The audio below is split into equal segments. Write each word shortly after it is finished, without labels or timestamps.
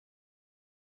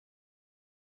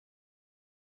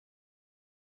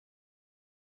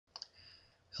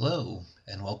Hello,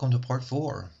 and welcome to Part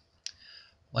 4.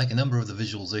 Like a number of the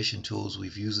visualization tools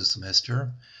we've used this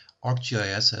semester,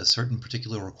 ArcGIS has certain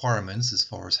particular requirements as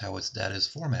far as how its data is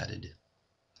formatted.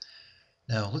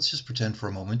 Now, let's just pretend for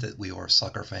a moment that we are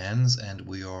soccer fans and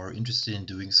we are interested in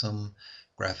doing some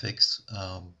graphics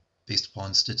based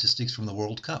upon statistics from the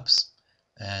World Cups.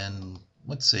 And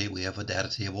let's say we have a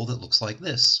data table that looks like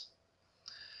this.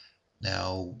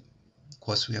 Now, of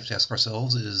course, we have to ask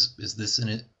ourselves, is this in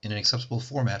an acceptable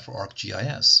format for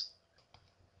ArcGIS?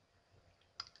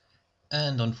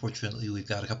 And unfortunately, we've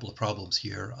got a couple of problems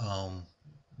here.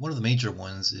 One of the major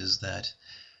ones is that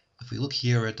if we look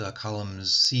here at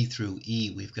columns C through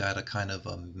E, we've got a kind of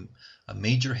a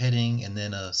major heading and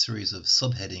then a series of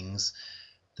subheadings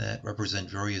that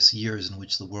represent various years in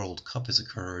which the World Cup has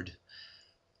occurred.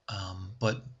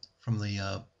 But from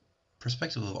the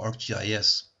perspective of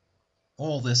ArcGIS,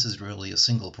 all this is really a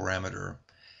single parameter,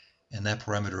 and that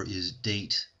parameter is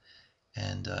date.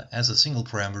 And as a single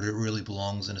parameter, it really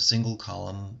belongs in a single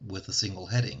column with a single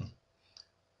heading.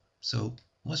 So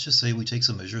let's just say we take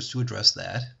some measures to address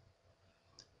that,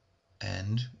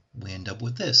 and we end up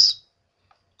with this.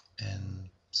 And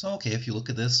so, okay, if you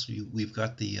look at this, we've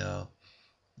got the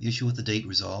issue with the date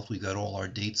resolved. We've got all our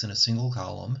dates in a single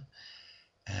column.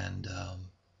 And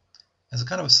as a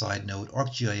kind of a side note,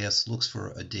 ArcGIS looks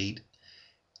for a date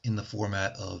in the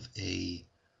format of a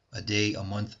day, a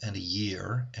month, and a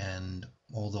year. And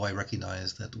although I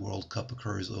recognize that the World Cup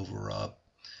occurs over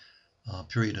a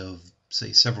period of,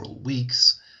 say, several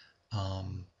weeks,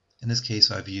 in this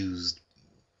case I've used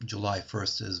July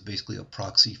 1st as basically a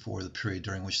proxy for the period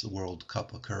during which the World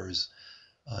Cup occurs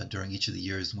during each of the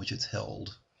years in which it's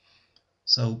held.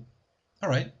 So, all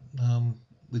right,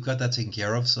 we've got that taken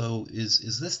care of. So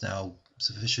is this now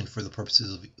sufficient for the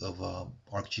purposes of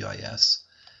ArcGIS?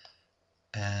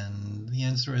 And the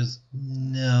answer is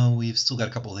no. We've still got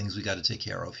a couple of things we got to take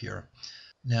care of here.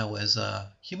 Now, as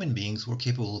human beings, we're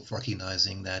capable of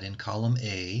recognizing that in column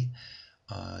A,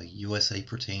 USA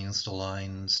pertains to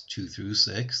lines 2 through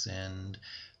 6, and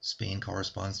Spain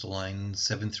corresponds to lines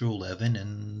 7 through 11,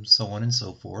 and so on and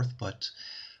so forth. But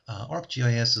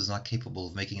ArcGIS is not capable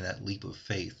of making that leap of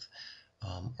faith.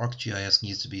 ArcGIS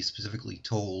needs to be specifically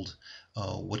told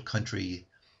what country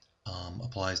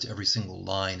applies to every single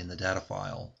line in the data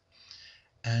file.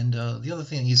 And the other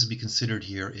thing that needs to be considered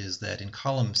here is that in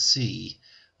column C,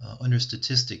 under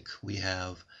statistic, we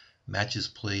have matches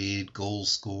played,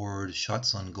 goals scored,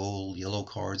 shots on goal, yellow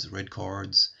cards, red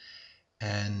cards.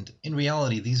 And in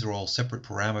reality, these are all separate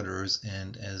parameters,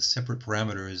 and as separate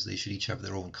parameters, they should each have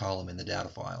their own column in the data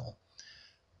file.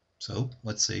 So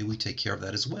let's say we take care of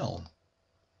that as well.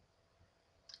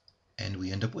 And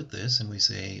we end up with this, and we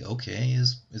say, okay,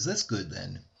 is this good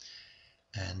then?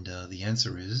 And the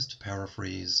answer is, to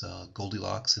paraphrase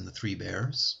Goldilocks and the Three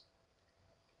Bears,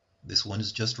 this one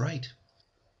is just right.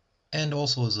 And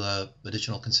also as an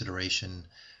additional consideration,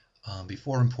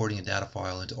 before importing a data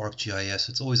file into ArcGIS,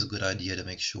 it's always a good idea to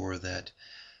make sure that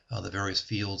the various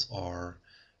fields are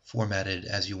formatted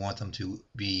as you want them to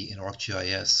be in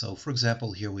ArcGIS. So for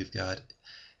example, here we've got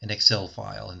an Excel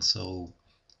file, and so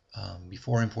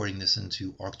before importing this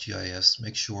into ArcGIS,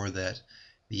 make sure that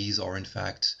these are in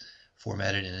fact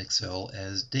formatted in Excel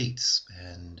as dates,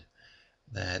 and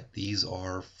that these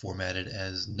are formatted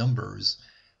as numbers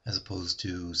as opposed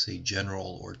to, say,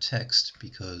 general or text,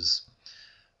 because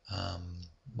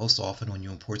most often when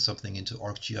you import something into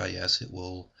ArcGIS, it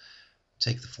will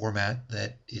take the format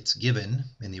that it's given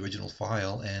in the original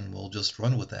file and will just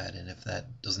run with that. And if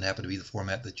that doesn't happen to be the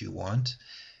format that you want,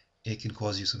 it can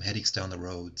cause you some headaches down the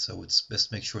road. So it's best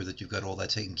to make sure that you've got all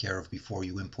that taken care of before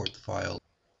you import the file.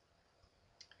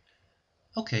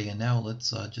 Okay, and now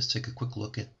let's just take a quick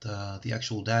look at the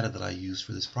actual data that I used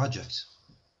for this project.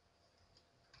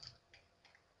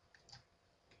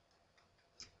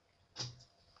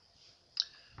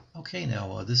 Okay,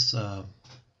 now this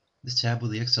tab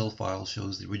with the Excel file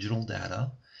shows the original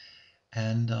data,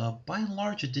 and by and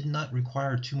large it did not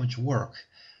require too much work.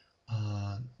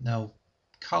 Now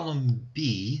column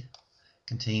B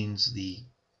contains the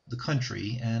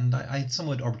country, and I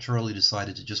somewhat arbitrarily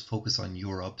decided to just focus on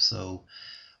Europe, so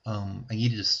I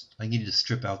needed to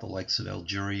strip out the likes of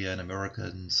Algeria and America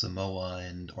and Samoa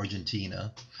and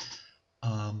Argentina.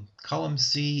 Column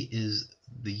C is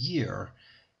the year,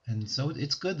 and so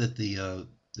it's good that the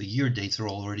year dates are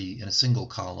already in a single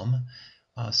column.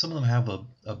 Some of them have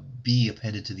a B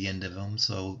appended to the end of them,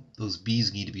 so those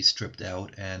B's need to be stripped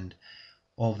out, and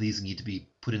all of these need to be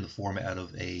put in the format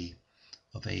of a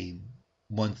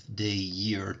month, day,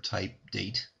 year type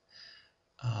date.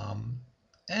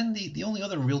 And the only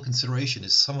other real consideration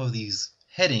is some of these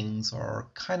headings are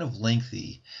kind of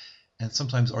lengthy, and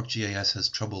sometimes ArcGIS has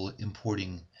trouble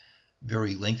importing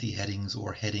very lengthy headings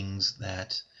or headings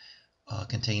that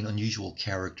contain unusual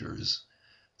characters.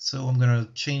 So I'm going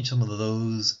to change some of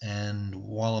those, and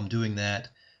while I'm doing that,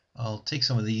 I'll take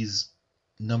some of these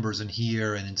numbers in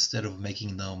here, and instead of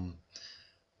having them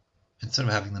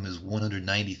as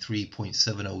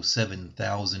 193.707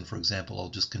 thousand, for example, I'll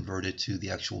just convert it to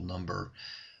the actual number,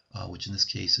 which in this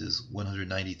case is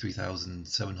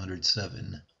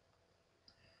 193,707.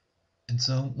 And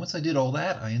so once I did all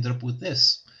that, I ended up with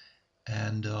this.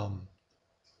 And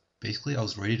basically, I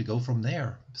was ready to go from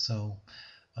there. So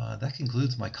that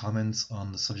concludes my comments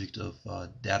on the subject of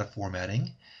data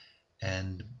formatting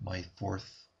and my fourth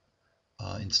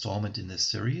installment in this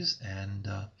series. And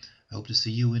I hope to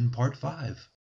see you in part 5.